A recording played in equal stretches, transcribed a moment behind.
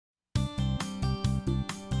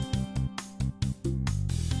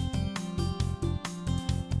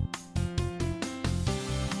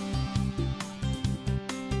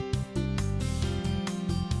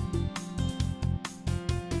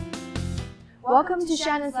Welcome to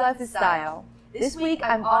Shannon's Lifestyle. This week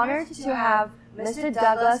I'm honored to have Mr.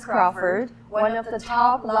 Douglas Crawford, one of the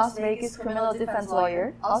top Las Vegas criminal defense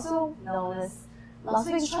lawyers, also known as Las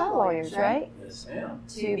Vegas trial lawyers, right? Yes, ma'am.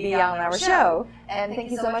 To be on our show. And thank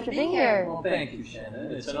you so much for being here. Well, thank you,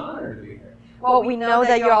 Shannon. It's an honor to be here. Well, we know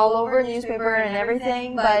that you're all over newspaper and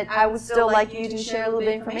everything, but I would still like you to share a little bit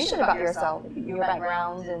of information about yourself, your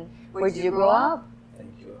background, and where did you grow up?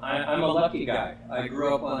 Thank you. I'm a lucky guy. I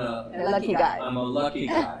grew up on A lucky guy. I'm a lucky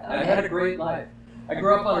guy. I had a great life. I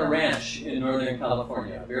grew up on a ranch in Northern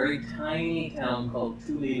California, a very tiny town called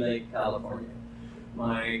Tule Lake, California.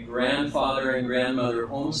 My grandfather and grandmother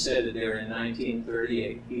homesteaded there in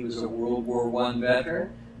 1938. He was a World War I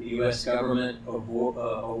veteran. The U.S. government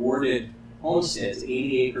awarded homesteads,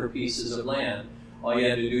 80-acre pieces of land. All you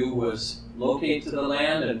had to do was locate to the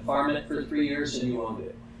land and farm it for 3 years and you owned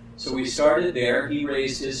it. So we started there. He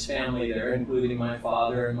raised his family there, including my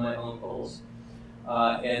father and my uncles.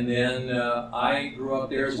 And then I grew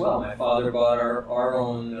up there as well. My father bought our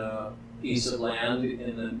own piece of land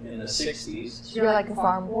in the 60s. So you're like a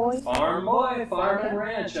farm boy? Farm boy, farm and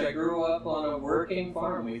ranch. I grew up on a working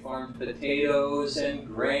farm. We farmed potatoes and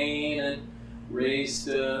grain and raised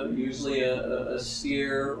usually a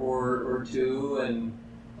steer or two, and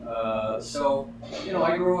so you know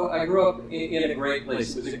I grew up in a great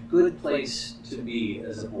place. It was a good place to be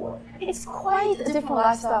as a boy. It's quite a different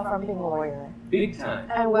lifestyle from being a lawyer. Big time.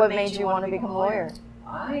 And what made you want to become a lawyer?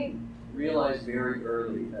 I realized very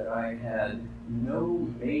early that I had no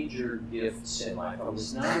major gifts in life. I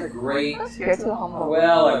was not a great, You're too humble.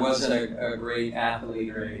 well, I wasn't a great athlete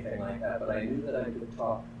or anything like that, but I knew that I could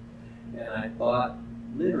talk. And I thought,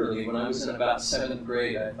 literally, when I was in about 7th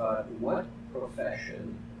grade, I thought, what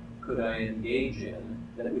profession could I engage in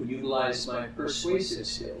that would utilize my persuasive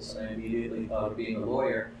skills? And I immediately thought of being a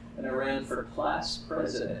lawyer, and I ran for class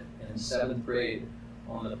president in 7th grade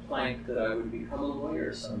on the plank that I would become a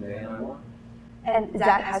lawyer someday, and I won. And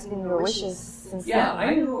that has been your wishes since Yeah, then?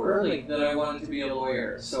 I knew early that I wanted to be a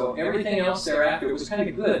lawyer. So everything else thereafter was kind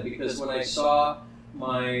of good, because when I saw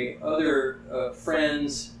my other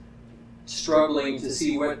friends struggling to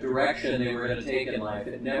see what direction they were going to take in life,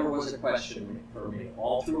 it never was a question for me.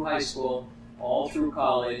 All through high school, all through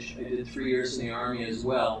college, I did 3 years in the Army as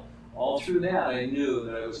well. All through that, I knew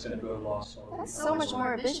that I was going to go to law school. That's so much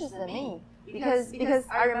more ambitious than me. Because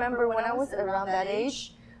I remember when I was around that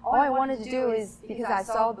age, all I wanted to do is, because I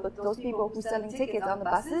saw those people who selling tickets on the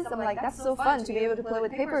buses, I'm like, that's so fun to be able to play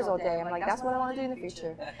with papers all day. I'm like, that's what I want to do in the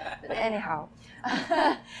future. But anyhow.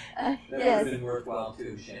 That would have been worthwhile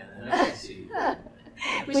too, Shannon. I can see.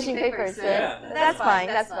 Pushing papers, right? Yeah. That's fine,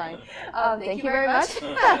 that's fine. Thank you very much.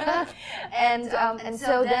 And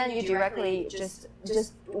so then you directly just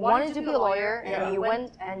wanted to be a lawyer, and you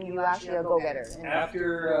went and you actually a go-getter.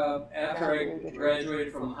 After I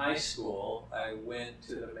graduated from high school, I went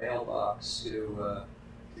to the mailbox to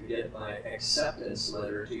get my acceptance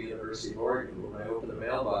letter to University of Oregon. When I opened the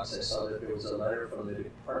mailbox, I saw that there was a letter from the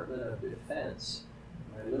Department of Defense.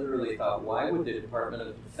 I literally thought, why would the Department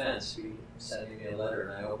of Defense be sending me a letter?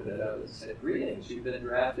 And I opened it up and said, greetings, you've been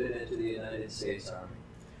drafted into the United States Army.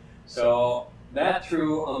 So that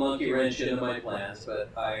threw a monkey wrench into my plans, but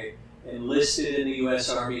I enlisted in the U.S.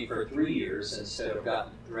 Army for 3 years instead of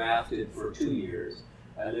got drafted for 2 years.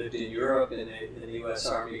 I lived in Europe in the U.S.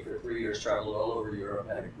 Army for 3 years, traveled all over Europe,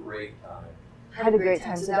 had a great time. Had a great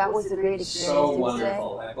time, so that was a great experience. So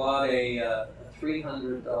wonderful. I bought a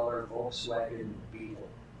 $300 Volkswagen Beetle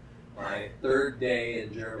my 3rd day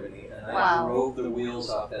in Germany, and I drove the wheels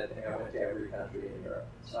off that thing. I went to every country in Europe.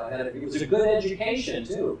 So it was a good education,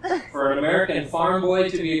 too. For an American farm boy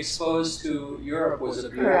to be exposed to Europe was a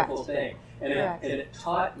beautiful thing. And it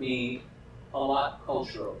taught me a lot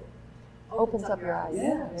culturally. Opens up your eyes.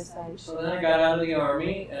 Yes. So then I got out of the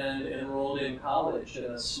Army and enrolled in college at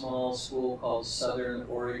a small school called Southern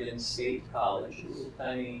Oregon State College, a little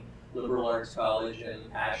tiny liberal arts college in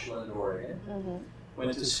Ashland, Oregon. Mm-hmm.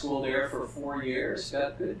 Went to school there for 4 years,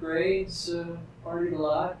 got good grades, partied a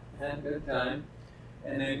lot, had a good time,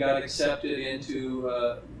 and then got accepted into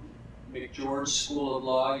McGeorge School of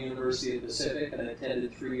Law, University of the Pacific, and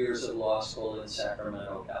attended 3 years of law school in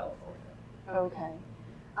Sacramento, California. Okay.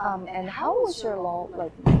 And how was your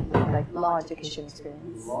law education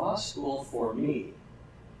experience? Law school for me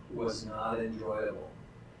was not enjoyable.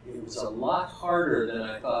 It was a lot harder than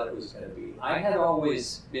I thought it was going to be. I had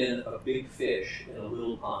always been a big fish in a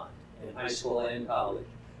little pond, in high school and in college.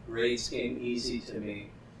 Grades came easy to me.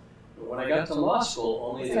 But when I got to law school,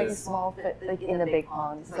 only it's like a small fit, like in the big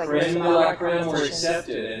pond. It's like creme de la creme were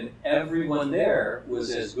accepted, and everyone there was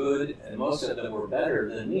as good, and most of them were better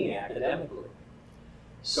than me academically.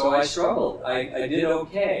 So I struggled. I did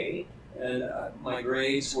okay, and my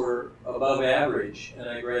grades were above average, and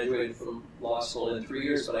I graduated from law school in 3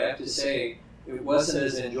 years, but I have to say, it wasn't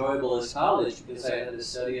as enjoyable as college because I had to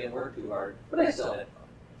study and work too hard, but I still had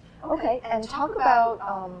fun. Okay, and talk about,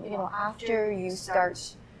 after you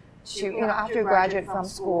start to, after you graduate from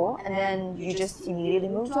school, and then you just immediately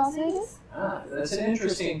move to Las Vegas? That's an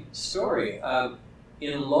interesting story.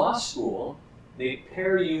 In law school, they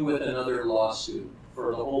pair you with another law student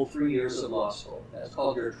for the whole 3 years of law school. That's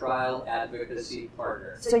called your trial advocacy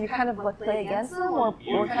partner. So you kind of play against them,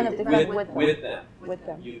 or kind of defend with them? With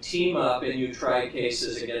them. You team up and you try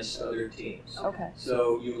cases against other teams. Okay.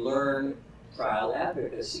 So you learn trial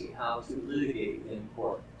advocacy, how to litigate in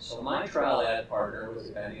court. So my trial ad partner was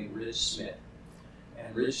a guy named Rich Smith.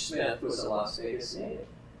 And Rich Smith was a Las Vegas native.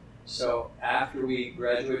 So after we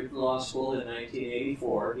graduated from law school in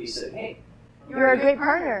 1984, he said, hey, you're a great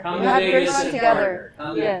partner. Come you to have great Vegas fun and together.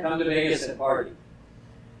 Come to Vegas and party.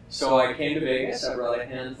 So I came to Vegas. I brought a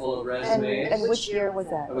handful of resumes. And which year was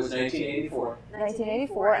that? It was 1984.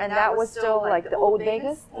 1984, and that was still like the old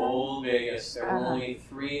Vegas? Old Vegas. There were only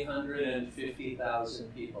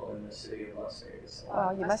 350,000 people in the city of Las Vegas.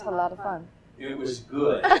 Oh, you must have a lot of fun. It was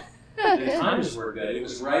good. The times were good. It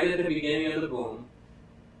was right at the beginning of the boom.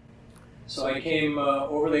 So I came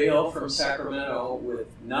over the hill from Sacramento with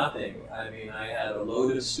nothing. I mean, I had a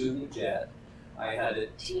loaded student jet. I had a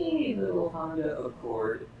teeny little Honda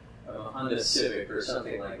Accord, a Honda Civic or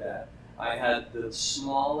something like that. I had the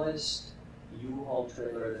smallest U-Haul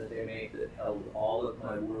trailer that they make that held all of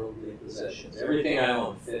my worldly possessions. Everything I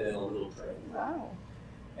owned fit in a little trailer. Wow.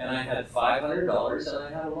 And I had $500 and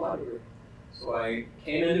I had a law degree. So I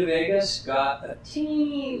came into Vegas, got a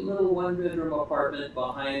teeny little one-bedroom apartment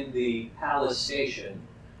behind the Palace Station.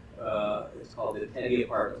 It's called the Teddy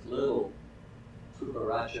Apartments, little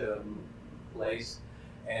cucaracha place.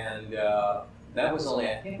 And that was only,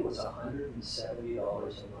 I think it was $170 a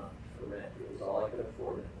month for rent. It was all I could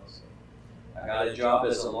afford in Los Angeles. I got a job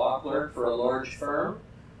as a law clerk for a large firm.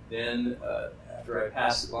 Then after I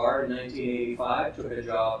passed the bar in 1985, took a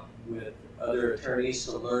job with other attorneys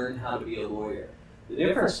to learn how to be a lawyer. The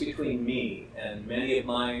difference between me and many of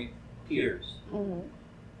my peers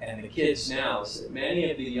and the kids now is that many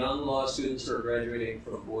of the young law students who are graduating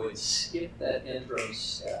from Boyd skip that interim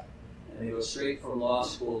step and they go straight from law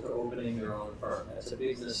school to opening their own firm. That's a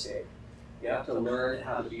big mistake. You have to learn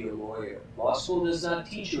how to be a lawyer. Law school does not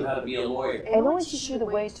teach you how to be a lawyer. It only teaches you the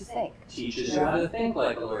way to think. Teaches you how to think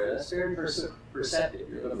like a lawyer. That's very perceptive.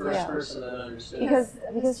 You're the first person that understands.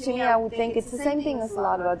 Because to me, I would think it's the same thing as a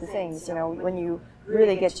lot of other things. You know, when you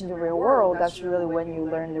really get to the real world, that's really when you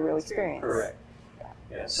learn the real experience. Correct.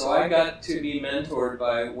 Yeah. So I got to be mentored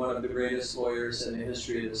by one of the greatest lawyers in the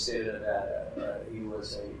history of the state of Nevada. He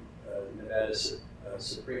was a Nevada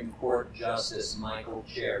Supreme Court Justice, Michael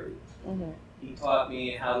Cherry. He taught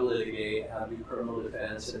me how to litigate, how to do criminal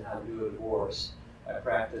defense, and how to do a divorce. I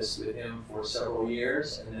practiced with him for several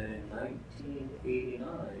years, and then in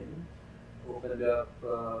 1989, opened up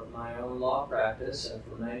my own law practice, and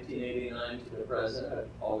from 1989 to the present, I've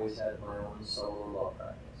always had my own solo law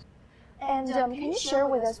practice. And can you share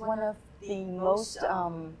with us one of the most,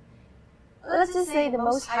 let's just say the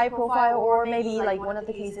most high profile, or maybe like one of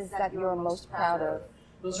the cases that you're most proud of?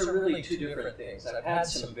 Those are really two different things. I've had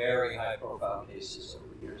some very high-profile cases over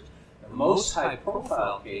the years. The most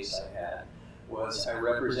high-profile case I had was I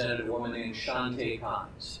represented a woman named Shannon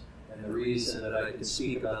Collins. And the reason that I can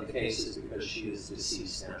speak about the case is because she is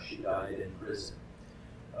deceased now. She died in prison.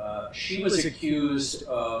 She was accused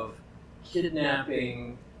of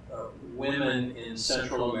kidnapping women in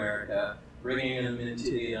Central America, bringing them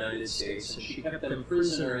into the United States, and she kept them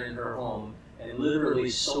prisoner in her home and literally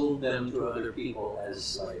sold them to other people as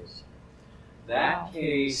slaves. That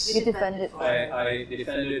case, you defended her. I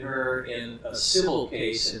defended her in a civil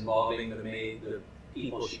case involving the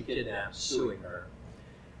people she kidnapped suing her.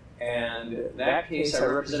 And that case, I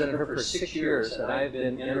represented her for 6 years, and I've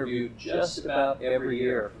been interviewed just about every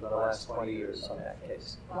year for the last 20 years on that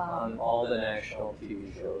case, on all the national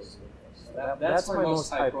TV shows. So that's my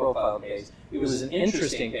most high-profile case. It was an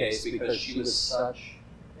interesting case because she was such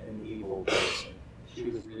an evil person. She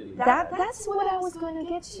was really that's what I was going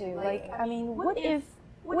to get to. Like, I mean, what if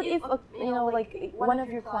like one of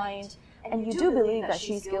your clients, and you do believe that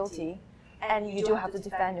she's guilty, and you do have to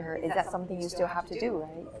defend her? Is that something you still have to do,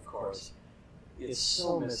 right? Of course. It's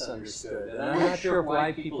so misunderstood, and I'm not sure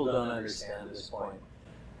why people don't understand this point.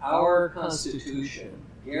 Our Constitution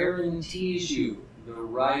guarantees you the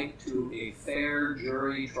right to a fair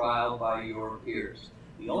jury trial by your peers.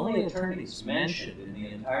 The only attorneys mentioned in the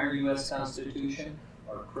entire U.S. Constitution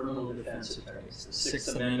are criminal defense attorneys. The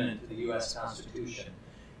Sixth Amendment to the U.S. Constitution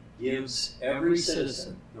gives every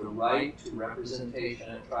citizen the right to representation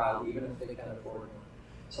at trial, even if they can't afford one.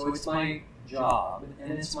 So it's my job,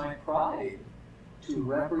 and it's my pride, to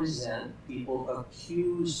represent people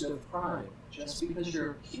accused of crime. Just because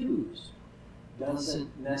you're accused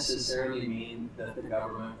doesn't necessarily mean that the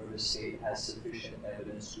government or the state has sufficient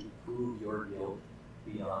evidence to prove your guilt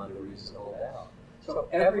beyond a reasonable doubt. So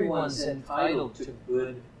everyone's entitled to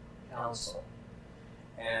good counsel.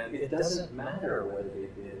 And it doesn't matter whether they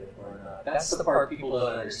did it or not. That's the part people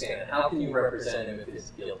don't understand. How can you represent him if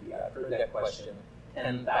he's guilty? I've heard that question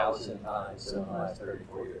 10,000 times in the last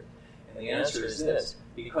 34 years. And the answer is this: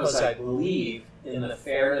 because I believe in the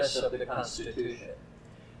fairness of the Constitution,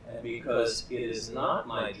 and because it is not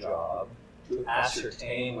my job to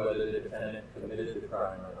ascertain whether the defendant committed the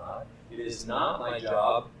crime or not. It is not my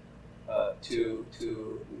job to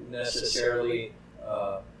necessarily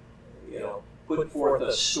put forth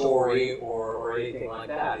a story or anything like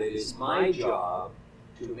that. It is my job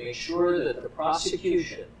to make sure that the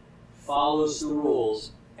prosecution follows the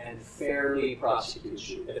rules and fairly prosecutes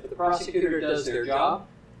you. If the prosecutor does their job,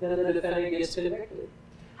 then the defendant gets convicted.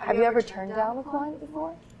 Have you ever turned down a client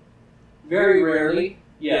before? Very rarely,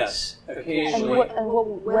 yes. Occasionally.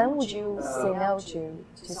 When would you say no to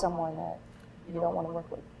someone that you don't want to work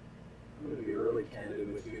with? I'm going to be really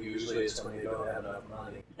candid with you. Usually it's when you don't have enough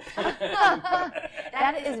money.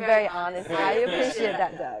 That is very honest. I appreciate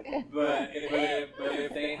that, Doug. But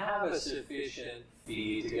if they have a sufficient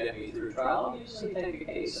fee to get me through trial, I'll usually take a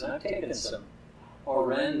case. And I've taken some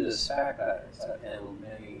horrendous fact patterns. I've handled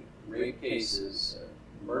many rape cases,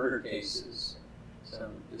 murder cases,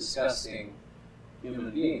 some disgusting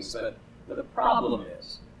human beings. But the problem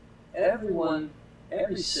is,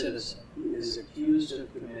 every citizen who is accused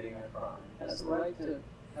of committing a crime has the right to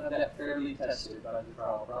have that fairly tested by the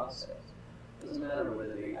trial process. It doesn't matter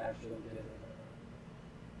whether they actually did it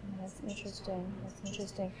or not. That's interesting. That's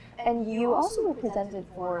interesting. And you also were presented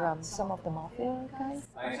for some of the mafia guys?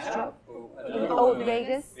 I have. In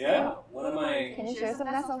Vegas? Yeah. One of my... Can you share some?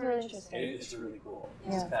 That sounds really interesting. It's really cool.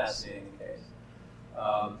 It's a fascinating case.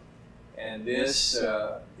 And this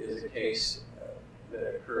is a case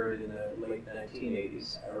that occurred in the late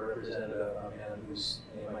 1980s. I represented a man whose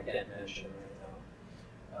name I can't mention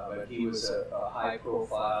right now. But he was a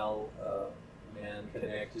high-profile man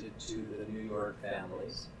connected to the New York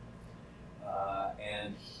families.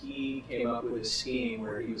 And he came up with a scheme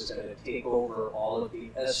where he was going to take over all of the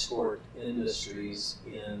escort industries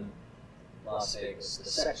in Las Vegas, the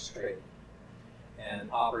sex trade, and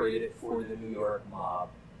operate it for the New York mob.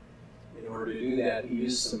 In order to do that, he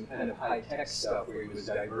used some kind of high-tech stuff where he was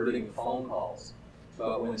diverting phone calls.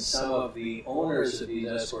 But when some of the owners of these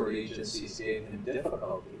escort agencies gave him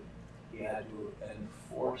difficulty, he had to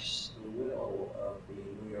enforce the will of the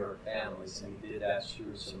New York families, and he did that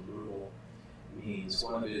through some brutal means.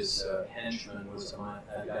 One of his henchmen was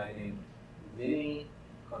a guy named Vinny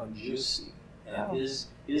Congiusi, and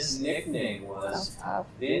his nickname was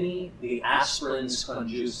Vinny the Aspirins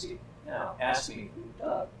Congiusi. Now, ask me,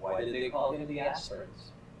 Doug, why did they call him the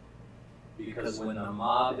Aspirins? Because when the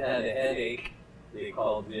mob had a headache, they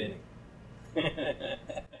called Vinny. Okay,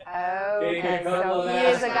 so he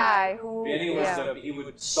is a guy who... Vinny he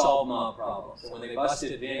would solve mob problems. So when they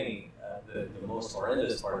busted Vinny, the most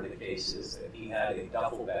horrendous part of the case is that he had a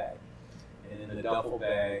duffel bag. And in the duffel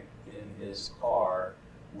bag in his car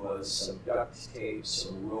was some duct tape,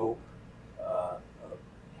 some rope,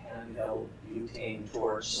 handheld butane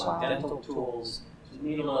torch, some dental tools, some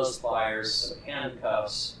needle-nose pliers, some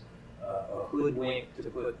handcuffs, a hoodwink to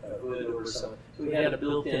put a hood over something. So he had a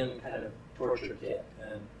built-in kind of torture kit,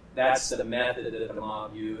 and that's the method that the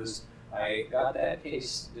mob used. I got that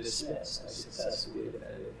case dismissed. I successfully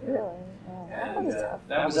defended him. Really? Oh, And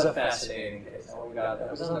that was a fascinating case.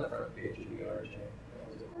 That was on the front page of the RJ.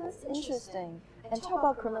 That's interesting. And talk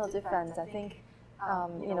about criminal defense. I think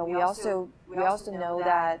we also know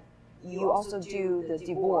that you also do the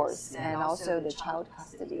divorce and also the child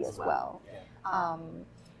custody as well.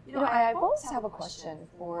 I always have a question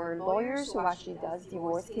for lawyers who actually does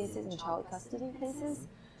divorce cases and child custody cases.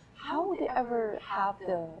 How would they ever have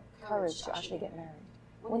the courage to actually get married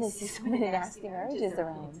when they see so many nasty marriages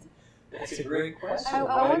around? That's a great question.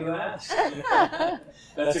 Why do you ask?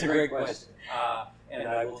 That's a great question. And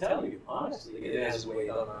I will tell you, honestly, it has weighed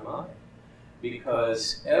on my mind.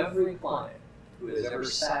 Because every client who has ever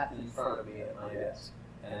sat in front of me at my desk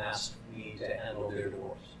and asked me to handle their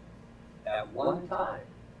divorce, at one time,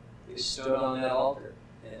 they stood on that altar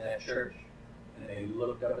in that church, and they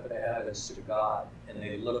looked up at the heavens to God, and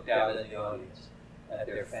they looked out in the audience at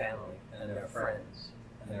their family and their friends,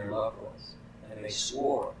 and their loved ones, and they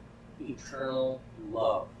swore eternal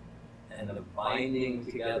love and the binding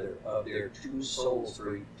together of their two souls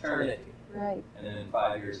for eternity. Right. And then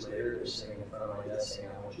 5 years later, they're sitting in front of my desk saying,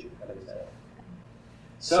 I want you to cut his head.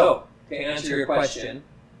 So, to answer your question,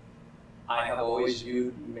 I have always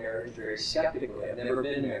viewed marriage very skeptically. I've never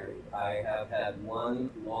been married. I have had one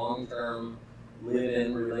long-term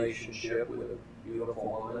live-in relationship with a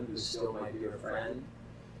beautiful woman who's still my dear friend.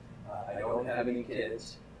 I don't have any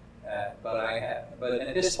kids, but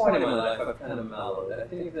at this point in my life, I've kind of mellowed. I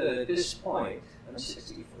think that at this point, I'm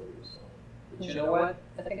 64 years old. But you know what?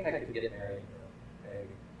 I think I could get married now,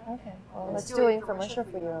 maybe. Okay. Well, let's do an infomercial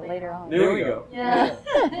for you later on. There we go. Yeah.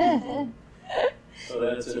 So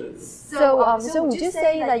that's it. So would you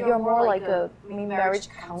say that you're more like a marriage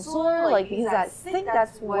counselor? Like, because I think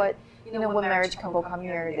that's what, when marriage couple come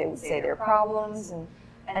here, they would say their problems, and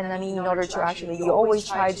I mean, in order to actually, you always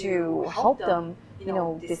try to help them,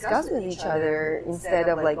 discuss with each other instead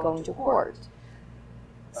of like going to court.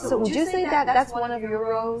 So would you say that that's one of your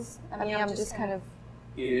roles? I mean, I'm just kind of...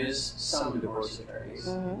 It is some divorce attorneys.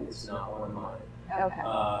 Mm-hmm. It's not one of mine. Okay.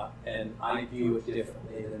 And I view it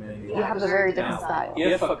differently than many others. You have a very different style.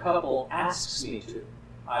 If a couple asks me to,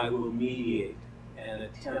 I will mediate and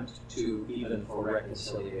attempt to, even for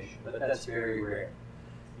reconciliation. But that's very rare.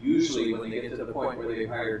 Usually when they get to the point where they've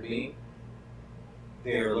hired me,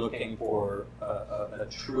 they're looking for a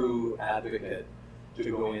true advocate to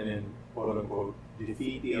go in and, quote unquote,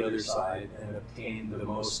 defeat the other side and obtain the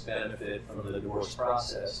most benefit from the divorce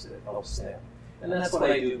process that helps them. And that's what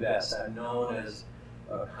I do best. I'm known as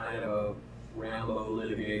a kind of a Rambo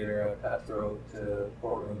litigator, a cutthroat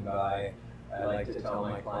courtroom guy. I like to tell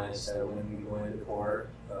my clients that when we go into court,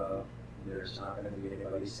 there's not going to be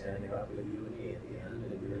anybody standing up with you and me at the end,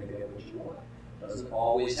 and you're going to get what you want. It doesn't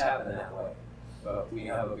always happen that way, but we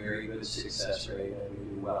have a very good success rate and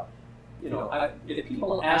we do well. If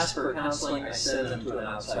people ask for counseling, I send them to an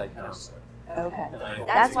outside counselor. Okay.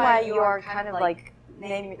 That's why you are kind of like...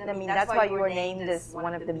 that's why you were named as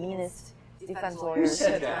one of the meanest defense lawyers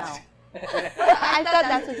in town. I thought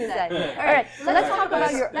that's what you said. All right, so let's talk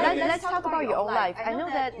about your own life. I know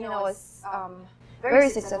that as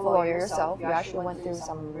very successful lawyer yourself, you actually went through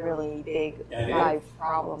some really big life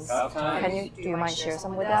problems. Do you mind share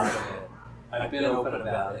some with us? I've been open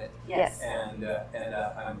about it. Yes. And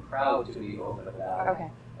I'm proud to be open about it. Okay.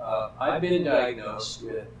 I've been diagnosed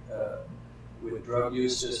with drug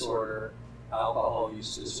use disorder, alcohol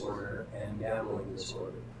use disorder, and gambling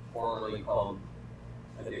disorder, formerly called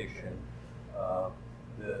addiction.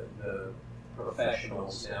 The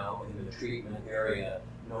professionals now in the treatment area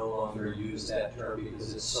no longer use that term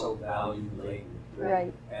because it's so value-laden.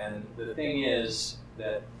 Right. And the thing is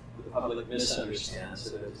that the public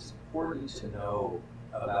misunderstands that it's important to know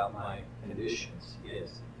about my conditions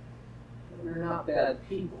is we're not bad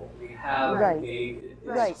people. We have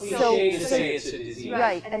it's cliche to say it's a disease.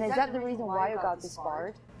 Right, and is that the reason why you got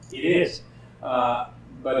disbarred? It is,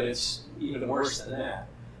 but it's even worse than that.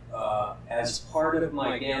 As part of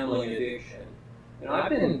my gambling addiction,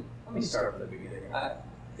 let me start from the beginning.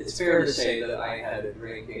 It's fair to say that I had a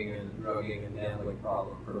drinking and drugging and gambling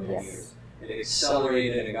problem for many years. It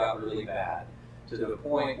accelerated and got really bad to the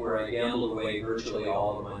point where I gambled away virtually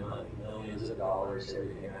all of my money, millions of dollars,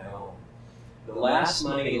 everything I owned. The last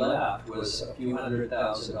money left was a few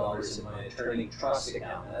 $100,000 in my attorney trust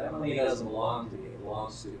account. That money doesn't belong to me, it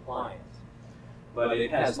belongs to the client. But it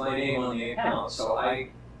has my name on the account, so I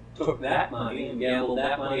took that money and gambled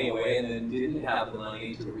that money away and then didn't have the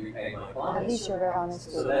money to repay my clients. At least you're very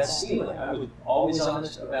honest. So that's stealing. I was always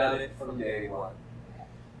honest about it from day one.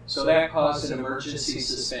 So that caused an emergency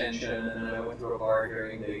suspension, and then I went through a bar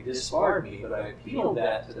hearing. They disbarred me, but I appealed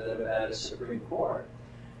that to the Nevada Supreme Court.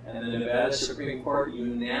 And the Nevada Supreme Court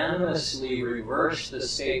unanimously reversed the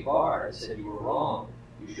state bar and said, you were wrong.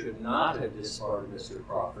 You should not have disbarred Mr.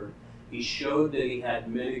 Crawford. He showed that he had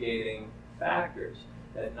mitigating factors,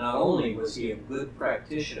 that not only was he a good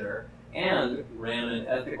practitioner and ran an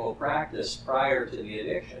ethical practice prior to the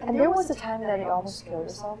addiction. And there was a time that he almost killed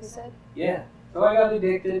himself, you said? Yeah. So I got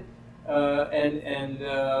addicted, but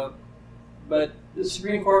the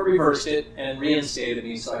Supreme Court reversed it and reinstated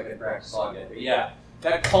me so I could practice law again. But yeah,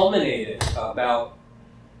 that culminated about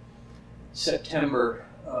September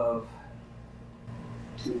of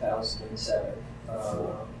 2007.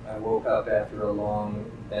 I woke up after a long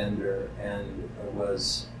bender and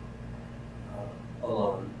was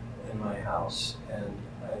alone in my house, and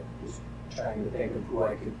I was trying to think of who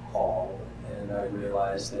I could call, and I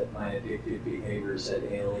realized that my addictive behaviors had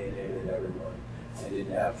alienated everyone. I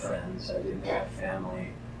didn't have friends, I didn't have family.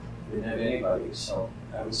 Didn't have anybody, so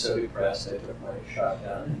I was so depressed I took my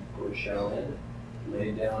shotgun and put a shell in,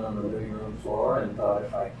 laid down on the living room floor, and thought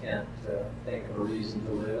if I can't think of a reason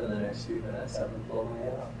to live in the next few minutes, I'm going to blow my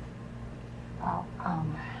head off. Wow.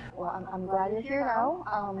 Well, I'm glad you're here now,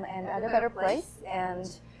 and at a better place, and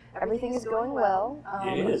everything is going well.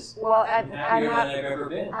 It is. Well, I'm happier than I've ever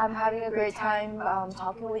been. I'm having a great time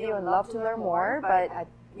talking with you and love to learn more, but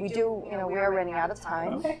we are running out of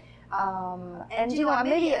time. Okay. And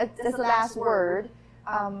maybe as a last word,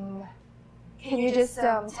 can you just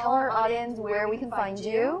tell our audience where we can find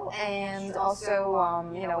you, and also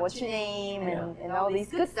what's your name and all these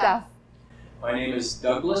good stuff? My name is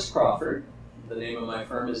Douglas Crawford. The name of my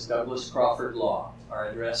firm is Douglas Crawford Law. Our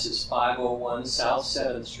address is 501 South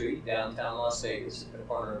 7th Street, downtown Las Vegas, at the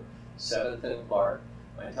corner of 7th and Clark.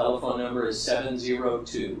 My telephone number is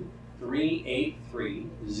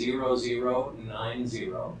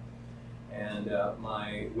 702-383-0090. And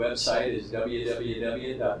my website is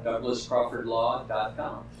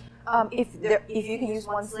www.douglascrawfordlaw.com. If you can use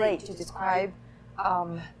one slate to describe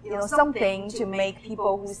something to make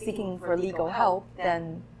people who are seeking for legal help,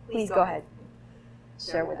 then please go ahead.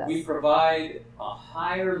 Share with us. We provide a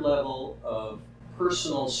higher level of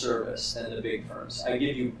personal service than the big firms. I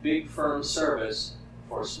give you big firm service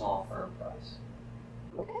for a small firm price.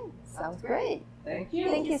 Okay, sounds great. Thank you.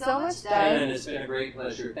 Thank you so much, Doug. Shannon, it's been a great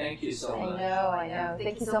pleasure. Thank you so much. I know.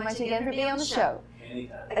 Thank you so much again for being on the show.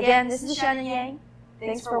 Anytime. Again, this is Shannon Yang.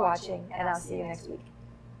 Thanks for watching, and I'll see you next week.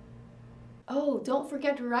 Oh, don't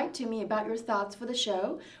forget to write to me about your thoughts for the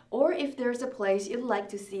show, or if there's a place you'd like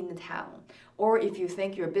to see in the town, or if you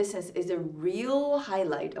think your business is a real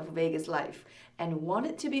highlight of Vegas life and want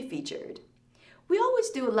it to be featured. We always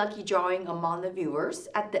do a lucky drawing among the viewers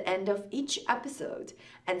at the end of each episode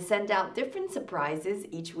and send out different surprises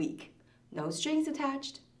each week. No strings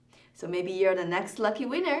attached. So maybe you're the next lucky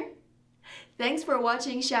winner. Thanks for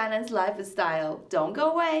watching Shannon's Lifestyle. Don't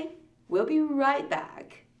go away. We'll be right back.